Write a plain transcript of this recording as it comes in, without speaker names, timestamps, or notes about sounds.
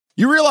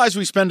You realize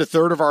we spend a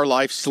third of our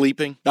life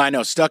sleeping? I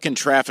know, stuck in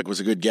traffic was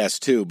a good guess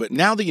too, but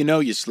now that you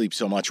know you sleep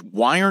so much,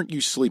 why aren't you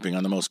sleeping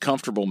on the most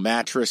comfortable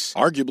mattress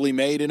arguably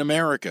made in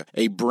America?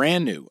 A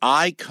brand new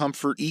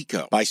iComfort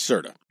Eco by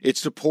Serta. It's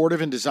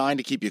supportive and designed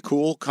to keep you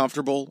cool,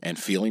 comfortable, and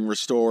feeling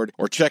restored.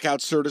 Or check out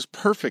Serta's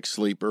Perfect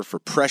Sleeper for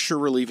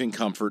pressure-relieving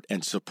comfort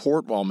and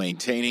support while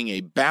maintaining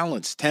a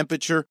balanced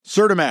temperature.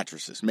 Serta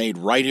mattresses, made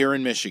right here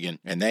in Michigan,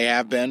 and they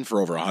have been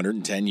for over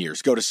 110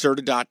 years. Go to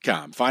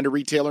Serta.com. Find a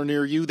retailer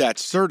near you.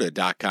 That's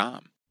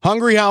Serta.com.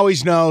 Hungry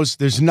Howie's knows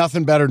there's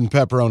nothing better than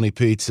pepperoni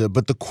pizza,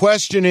 but the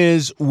question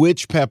is,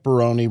 which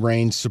pepperoni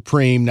reigns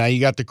supreme? Now,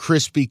 you got the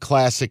crispy,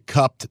 classic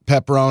cupped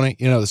pepperoni,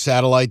 the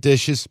satellite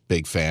dishes.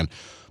 Big fan.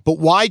 But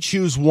why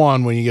choose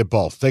one when you get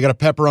both? They got a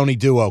pepperoni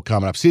duo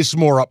coming up. See, this is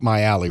more up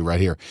my alley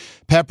right here.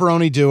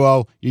 Pepperoni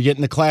duo, you're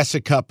getting the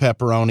classic cup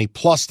pepperoni,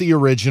 plus the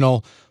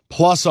original,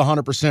 plus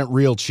 100%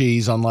 real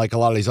cheese, unlike a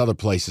lot of these other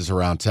places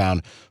around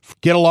town.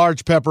 Get a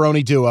large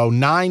pepperoni duo,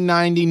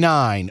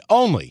 $9.99,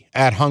 only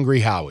at Hungry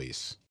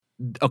Howie's.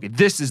 Okay,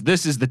 this is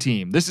the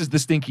team. This is the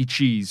stinky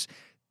cheese.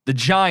 The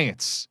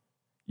Giants,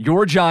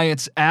 your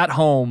Giants at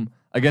home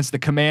against the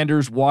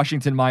Commanders,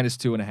 Washington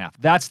 -2.5.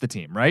 That's the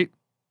team, right?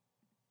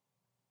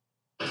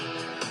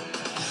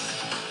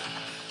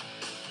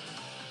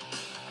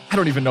 I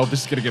don't even know if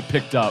this is going to get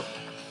picked up.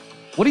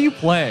 What are you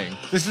playing?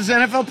 This is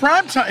NFL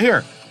Prime Time.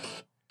 Here.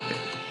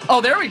 Oh,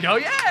 there we go.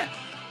 Yeah.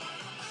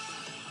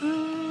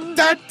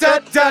 Da, da,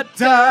 da,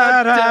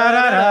 da, da,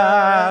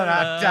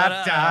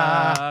 da,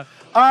 da.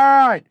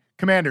 All right,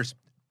 Commanders.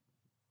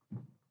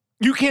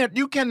 You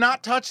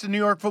cannot touch the New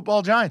York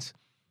Football Giants.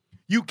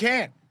 You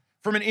can't.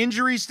 From an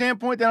injury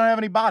standpoint, they don't have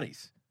any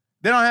bodies.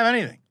 They don't have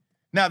anything.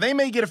 Now, they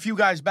may get a few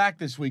guys back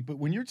this week, but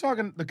when you're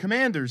talking the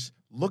Commanders,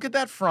 look at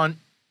that front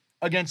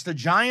against the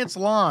Giants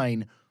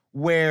line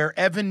where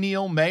Evan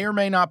Neal may or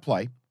may not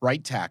play,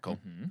 right tackle.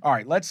 Mm-hmm. All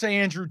right, let's say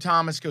Andrew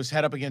Thomas goes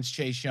head up against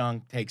Chase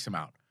Young, takes him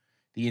out.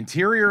 The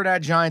interior of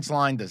that Giants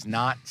line does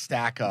not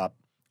stack up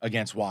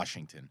against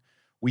Washington.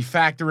 We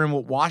factor in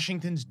what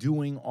Washington's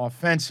doing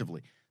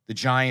offensively. The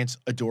Giants,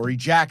 Adoree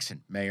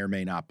Jackson, may or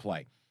may not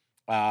play.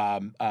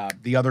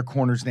 The other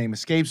corner's name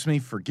escapes me.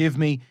 Forgive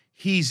me.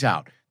 He's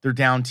out. They're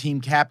down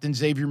team captain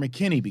Xavier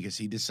McKinney because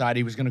he decided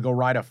he was going to go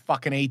ride a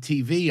fucking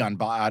ATV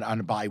on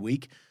a bye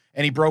week,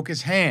 and he broke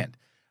his hand.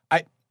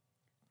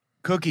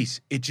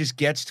 Cookies, it just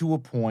gets to a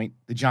point.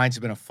 The Giants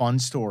have been a fun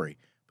story.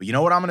 But you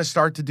know what I'm going to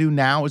start to do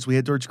now as we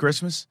head towards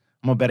Christmas?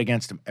 I'm going to bet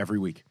against them every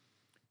week.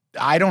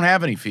 I don't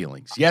have any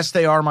feelings. Yes,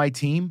 they are my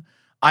team.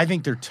 I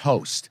think they're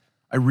toast.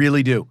 I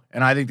really do.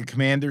 And I think the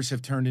Commanders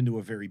have turned into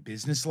a very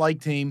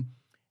business-like team,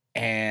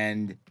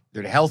 and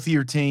they're the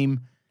healthier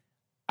team.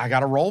 I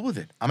got to roll with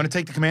it. I'm going to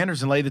take the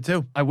Commanders and lay the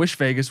 2. I wish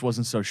Vegas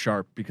wasn't so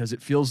sharp because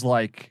it feels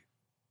like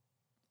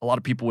a lot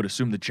of people would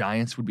assume the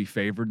Giants would be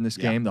favored in this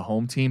game, the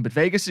home team, but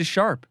Vegas is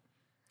sharp.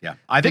 Yeah,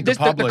 I think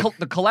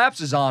the collapse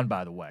is on,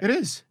 by the way. It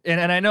is.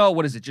 And I know,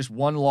 what is it, just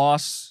 1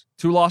 loss,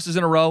 2 losses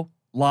in a row,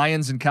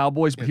 Lions and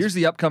Cowboys, but here's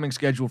the upcoming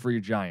schedule for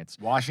your Giants.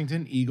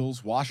 Washington,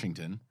 Eagles,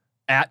 Washington.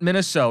 At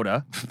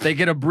Minnesota. They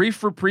get a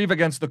brief reprieve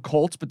against the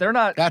Colts, but they're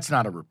not. That's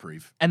not a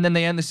reprieve. And then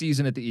they end the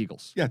season at the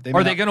Eagles. Yeah.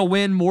 Are they going to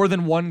win more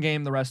than 1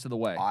 game the rest of the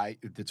way?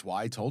 That's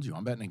why I told you.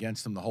 I'm betting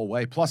against them the whole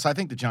way. Plus, I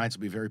think the Giants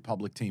will be a very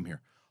public team here.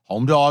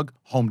 Home dog,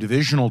 home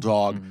divisional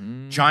dog.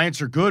 Mm-hmm.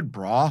 Giants are good,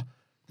 brah.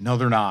 No,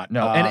 they're not.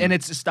 No, and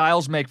it's a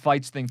styles make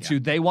fights thing, too.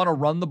 Yeah. They want to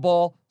run the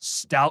ball,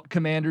 stout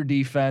Commander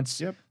defense.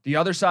 Yep. The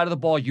other side of the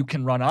ball, you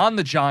can run on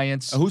the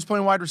Giants. Who's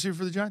playing wide receiver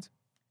for the Giants?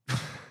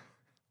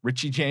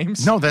 Richie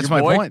James? No, that's my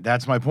point.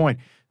 That's my point.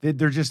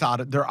 They're just out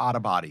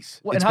of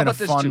bodies. Well, it's been a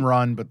fun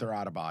run, but they're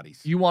out of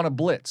bodies. You want to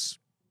blitz.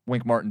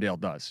 Wink Martindale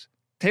does.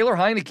 Taylor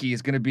Heineke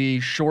is going to be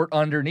short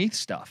underneath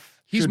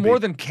stuff. He's more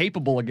than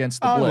capable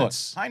against the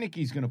blitz. Look,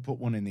 Heineke's going to put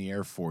one in the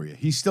air for you.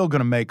 He's still going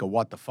to make a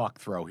what-the-fuck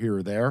throw here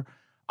or there.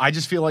 I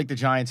just feel like the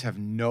Giants have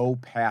no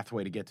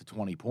pathway to get to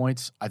 20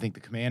 points. I think the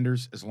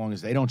Commanders, as long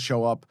as they don't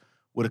show up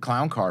with a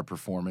clown car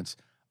performance,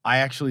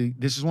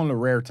 this is one of the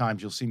rare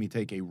times you'll see me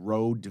take a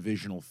road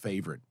divisional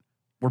favorite.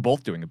 We're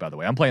both doing it, by the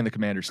way. I'm playing the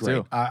Commanders,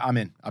 too. I'm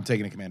in. I'm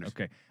taking the Commanders.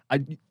 Okay.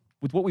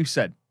 With what we've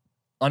said,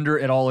 under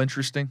at all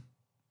interesting?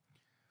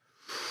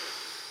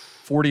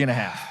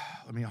 40.5.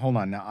 Let me hold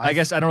on now. I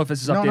guess I don't know if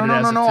this is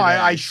updated. No.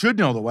 I should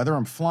know the weather.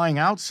 I'm flying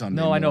out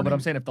Sunday. No, I know, but I'm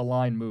saying if the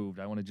line moved,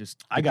 I want to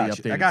just. I got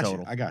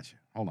you.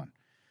 Hold on.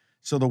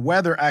 So the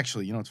weather,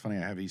 actually, it's funny.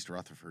 I have East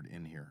Rutherford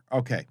in here.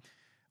 Okay.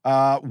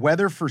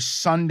 Weather for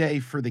Sunday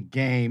for the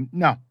game.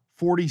 No,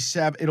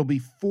 47. It'll be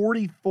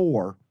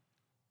 44.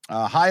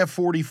 High of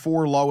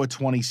 44, low of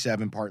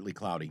 27, partly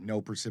cloudy.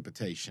 No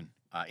precipitation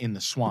in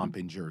the swamp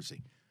in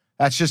Jersey.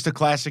 That's just a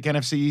classic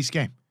NFC East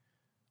game.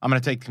 I'm going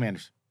to take the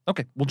Commanders.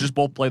 Okay, we'll just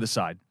both play the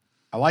side.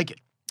 I like it.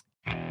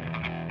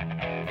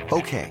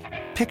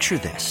 Okay, picture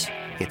this.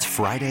 It's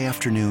Friday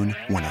afternoon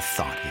when a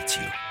thought hits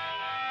you.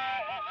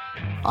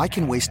 I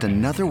can waste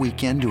another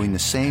weekend doing the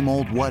same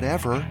old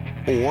whatever,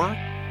 or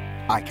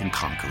I can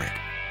conquer it.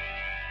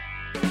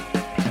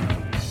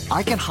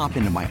 I can hop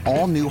into my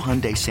all-new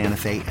Hyundai Santa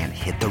Fe and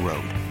hit the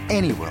road.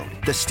 Any road.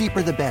 The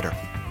steeper, the better.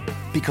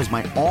 Because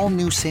my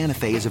all-new Santa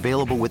Fe is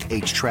available with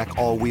H-Track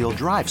all-wheel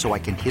drive, so I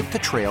can hit the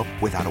trail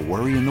without a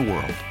worry in the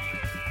world.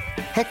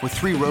 Heck, with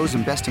 3 rows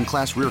and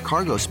best-in-class rear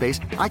cargo space,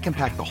 I can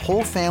pack the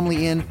whole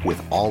family in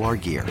with all our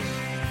gear.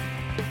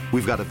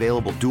 We've got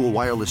available dual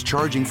wireless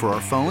charging for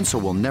our phones, so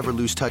we'll never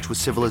lose touch with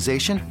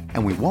civilization,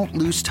 and we won't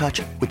lose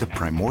touch with the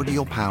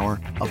primordial power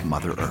of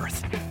Mother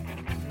Earth.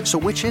 So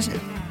which is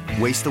it?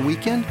 Waste the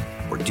weekend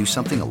or do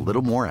something a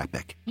little more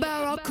epic?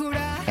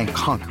 And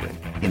conquer it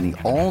in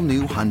the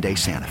all-new Hyundai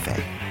Santa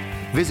Fe.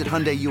 Visit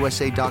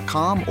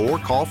HyundaiUSA.com or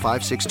call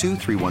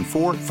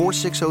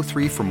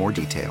 562-314-4603 for more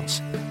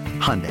details.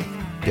 Hyundai,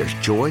 there's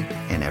joy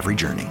in every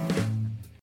journey.